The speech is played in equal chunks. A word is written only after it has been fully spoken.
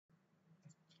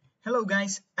Hello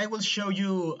guys, I will show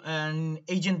you an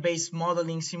agent-based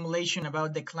modeling simulation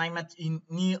about the climate in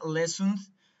Ny-Ålesund.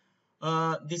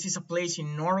 This is a place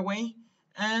in Norway,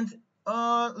 and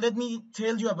let me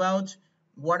tell you about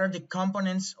what are the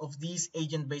components of this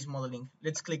agent-based modeling.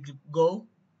 Let's click go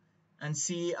and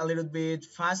see a little bit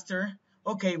faster.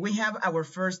 Okay, we have our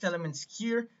first elements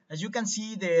here. As you can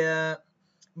see, the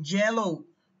yellow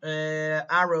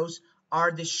arrows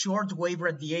are the short wave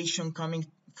radiation coming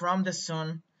from the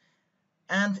sun,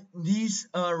 and these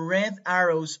red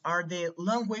arrows are the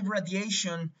long wave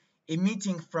radiation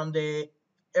emitting from the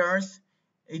Earth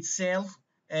itself,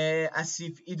 as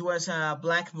if it was a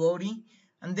black body.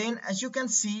 And then, as you can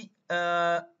see,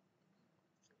 okay,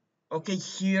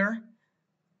 here,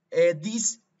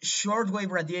 this short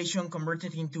wave radiation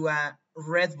converted into a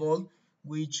red ball,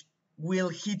 which will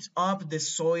heat up the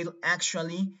soil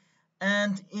actually.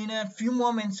 And in a few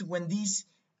moments, when this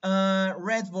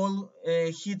red ball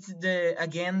hits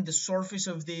again the surface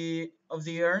of the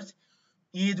earth,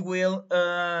 it will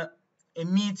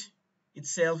emit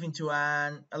itself into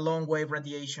a long wave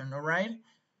radiation. All right.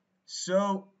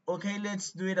 So okay,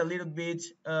 let's do it a little bit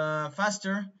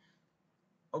faster.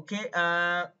 Okay,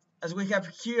 as we have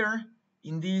here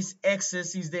in this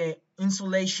excess is the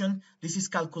insolation. This is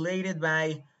calculated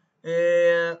by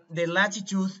the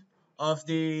latitude of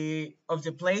the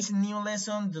place in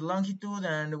Ny-Ålesund, the longitude,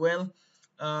 and well,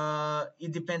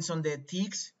 it depends on the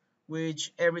ticks,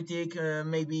 which every tick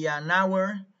may be an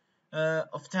hour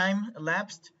of time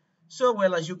elapsed. So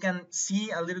well, as you can see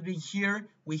a little bit here,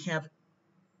 we have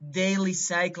daily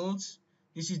cycles.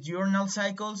 This is diurnal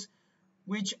cycles,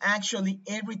 which actually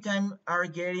every time are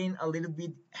getting a little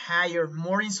bit higher,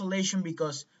 more insolation,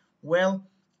 because, well,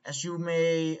 as you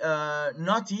may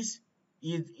notice,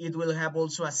 it will have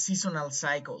also a seasonal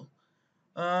cycle.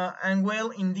 And well,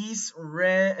 in this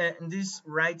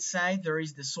right side, there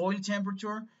is the soil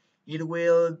temperature. It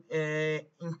will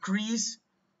increase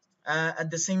at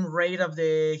the same rate of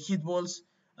the heat balls,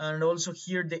 and also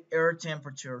here the air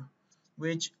temperature,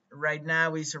 which right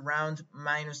now is around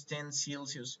 -10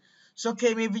 Celsius. So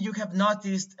okay, maybe you have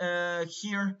noticed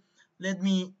here, let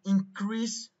me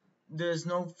increase the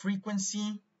snow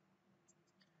frequency.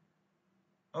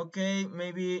 Okay,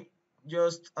 maybe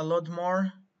just a lot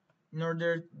more in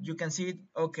order you can see it.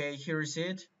 Okay, here is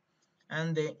it,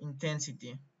 and the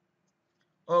intensity.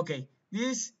 Okay,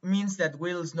 this means that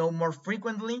we'll snow more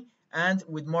frequently and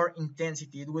with more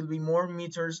intensity. It will be more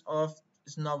meters of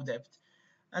snow depth.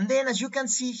 And then, as you can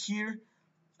see here,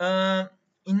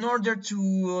 in order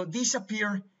to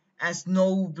disappear a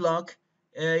snow block,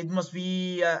 it must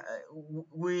be,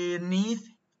 we need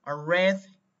a red.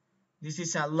 This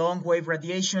is a long wave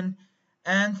radiation.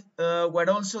 And what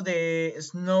also the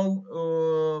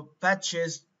snow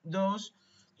patches does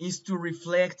is to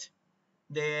reflect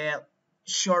the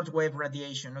short wave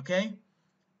radiation. Okay,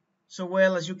 so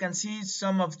well, as you can see,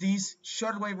 some of this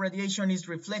short wave radiation is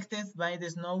reflected by the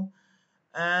snow.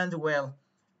 And well,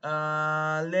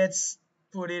 let's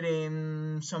put it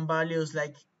in some values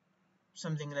like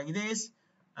something like this,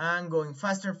 and going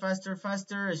faster, faster,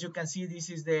 faster. As you can see,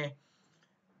 this is the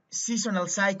seasonal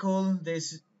cycle.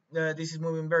 This is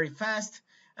moving very fast,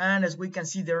 and as we can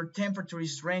see, their temperature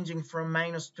is ranging from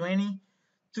 -20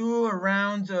 to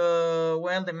around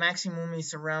well, the maximum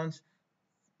is around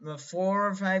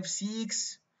 4, 5,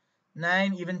 6,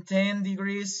 9, even 10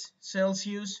 degrees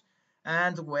Celsius.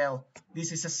 And well,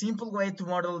 this is a simple way to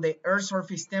model the Earth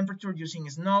surface temperature using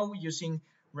snow, using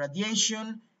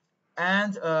radiation,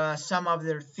 and some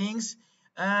other things.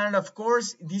 And of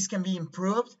course, this can be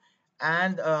improved,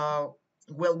 and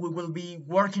well, we will be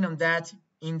working on that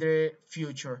in the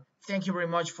future. Thank you very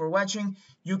much for watching.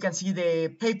 You can see the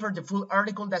paper, the full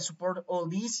article that support all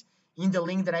this in the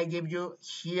link that I gave you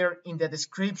here in the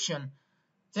description.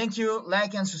 Thank you,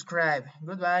 like and subscribe.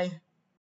 Goodbye.